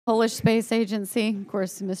Polish Space Agency, of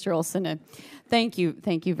course, Mr. Olson. Thank you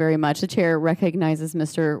very much. The chair recognizes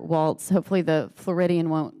Mr. Waltz. Hopefully the Floridian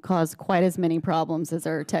won't cause quite as many problems as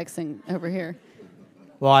our texting over here.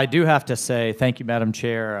 Well, I do have to say thank you, Madam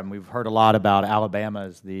Chair. And we've heard a lot about Alabama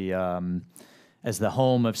as the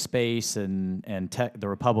home of space and the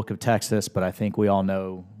Republic of Texas, but I think we all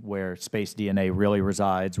know where space DNA really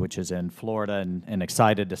resides, which is in Florida, and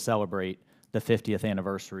excited to celebrate the 50th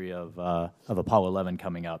anniversary of Apollo 11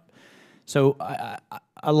 coming up. So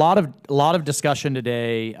a lot of discussion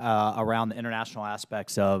today around the international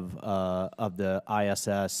aspects of the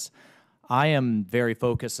ISS. I am very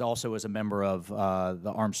focused also as a member of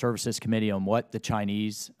the Armed Services Committee on what the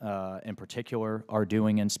Chinese in particular are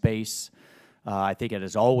doing in space. I think it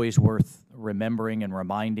is always worth remembering and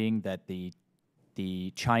reminding that the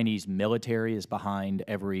Chinese military is behind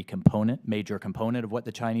every major component of what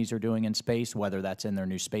the Chinese are doing in space, whether that's in their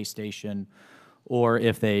new space station or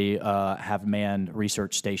if they have manned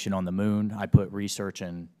research station on the moon. I put research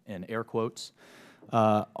in air quotes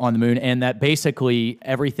on the moon, and that basically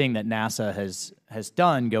everything that NASA has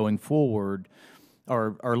done going forward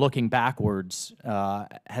or looking backwards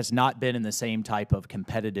has not been in the same type of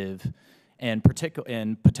competitive and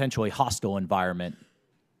potentially hostile environment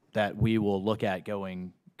that we will look at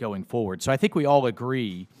going forward. So I think we all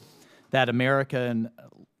agree that American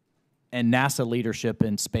and NASA leadership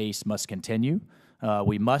in space must continue.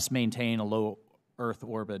 We must maintain a low Earth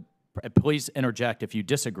orbit. Please interject if you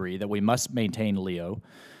disagree that we must maintain LEO,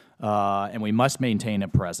 and we must maintain a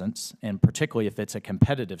presence, and particularly if it's a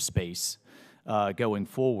competitive space going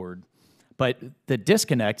forward. But the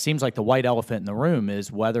disconnect seems like the white elephant in the room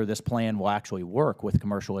is whether this plan will actually work with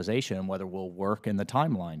commercialization and whether it will work in the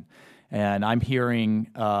timeline. And I'm hearing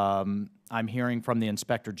from the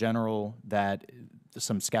Inspector General that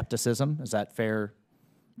some skepticism. Is that fair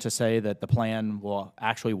to say that the plan will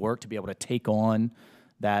actually work to be able to take on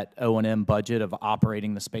that O&M budget of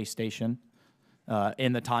operating the space station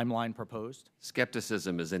in the timeline proposed?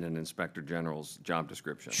 Skepticism is in an Inspector General's job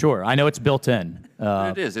description. Sure, I know it's built in.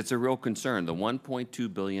 It is. It's a real concern. The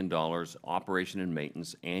 $1.2 billion operation and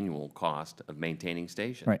maintenance annual cost of maintaining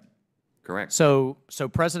stations. Right. Correct. So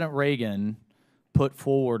President Reagan put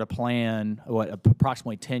forward a plan,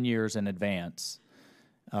 approximately 10 years in advance.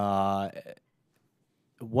 What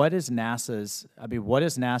is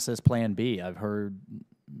NASA's plan B? I've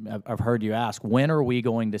heard you ask, when are we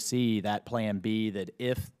going to see that plan B that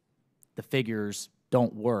if the figures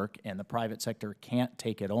don't work and the private sector can't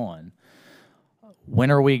take it on,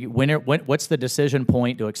 what's the decision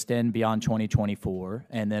point to extend beyond 2024,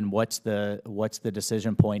 and then what's the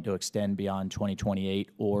decision point to extend beyond 2028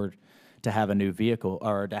 or to have a new vehicle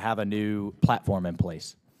or to have a new platform in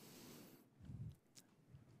place?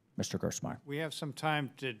 Mr. Gersmeyer. We have some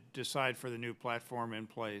time to decide for the new platform in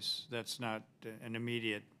place. That's not an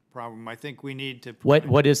immediate problem. I think we need to...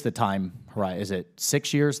 What is the time horizon? Is it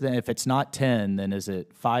 6 years then? If it's not 10, then is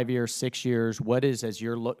it 5 years, 6 years? What is, as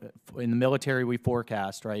you're in the military we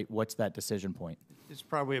forecast, right? What's that decision point? It's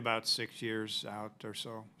probably about 6 years out or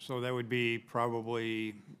so. So that would be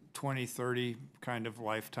probably 2030 kind of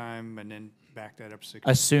lifetime, and then back that up 6 years.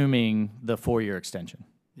 Assuming the 4-year extension?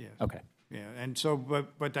 Yes. Okay. Yeah, and so,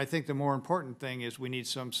 but I think the more important thing is we need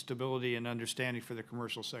some stability and understanding for the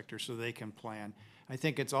commercial sector so they can plan. I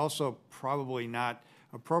think it's also probably not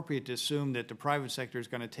appropriate to assume that the private sector is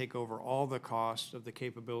going to take over all the costs of the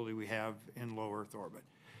capability we have in low Earth orbit.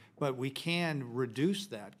 But we can reduce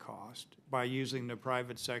that cost by using the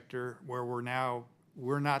private sector, where we're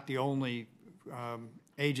not the only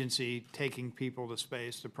agency taking people to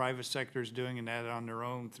space. The private sector is doing that on their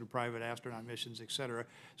own through private astronaut missions, et cetera.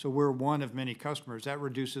 So we're one of many customers. That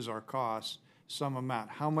reduces our costs some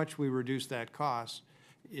amount. How much we reduce that cost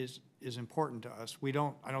is important to us. I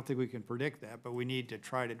don't think we can predict that, but we need to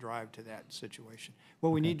try to drive to that situation.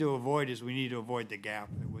 What we need to avoid the gap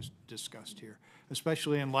that was discussed here,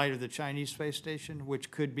 especially in light of the Chinese space station,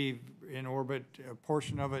 which could be in orbit, a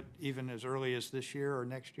portion of it even as early as this year or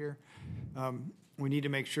next year. We need to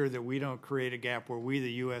make sure that we don't create a gap where we,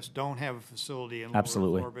 the U.S., don't have a facility in low Earth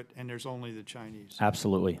orbit and there's only the Chinese.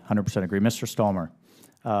 Absolutely, 100% agree. Mr. Stallmer,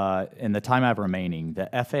 in the time I have remaining, the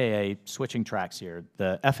FAA, switching tracks here,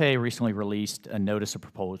 the FAA recently released a notice of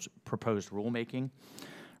proposed rulemaking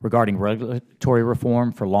regarding regulatory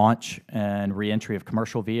reform for launch and reentry of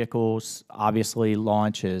commercial vehicles. Obviously,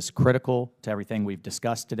 launch is critical to everything we've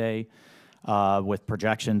discussed today, with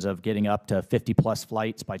projections of getting up to 50-plus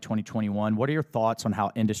flights by 2021. What are your thoughts on how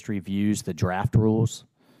industry views the draft rules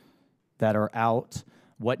that are out?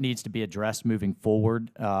 What needs to be addressed moving forward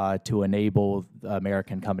to enable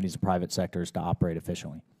American companies and private sectors to operate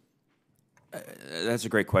efficiently? That's a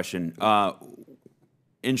great question.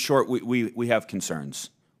 In short, we have concerns.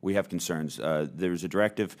 We have concerns. There's a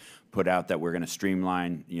directive put out that we're going to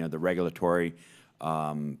streamline, the regulatory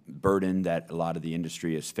burden that a lot of the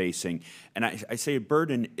industry is facing. And I say a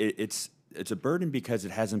burden. It's a burden because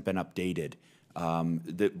it hasn't been updated.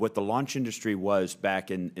 What the launch industry was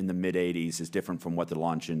back in the mid '80s is different from what the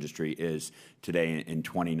launch industry is today in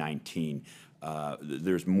 2019.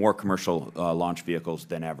 There's more commercial launch vehicles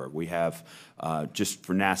than ever. We have, just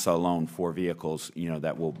for NASA alone, 4 vehicles,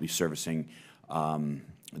 that will be servicing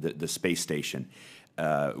the space station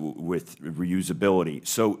with reusability.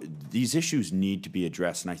 So these issues need to be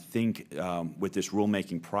addressed. And I think with this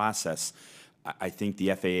rulemaking process, I think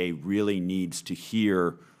the FAA really needs to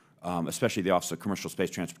hear, especially the Office of Commercial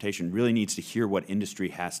Space Transportation, really needs to hear what industry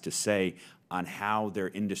has to say on how their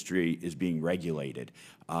industry is being regulated.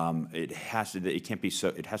 It has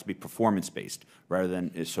to be performance based rather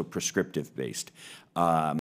than so prescriptive based.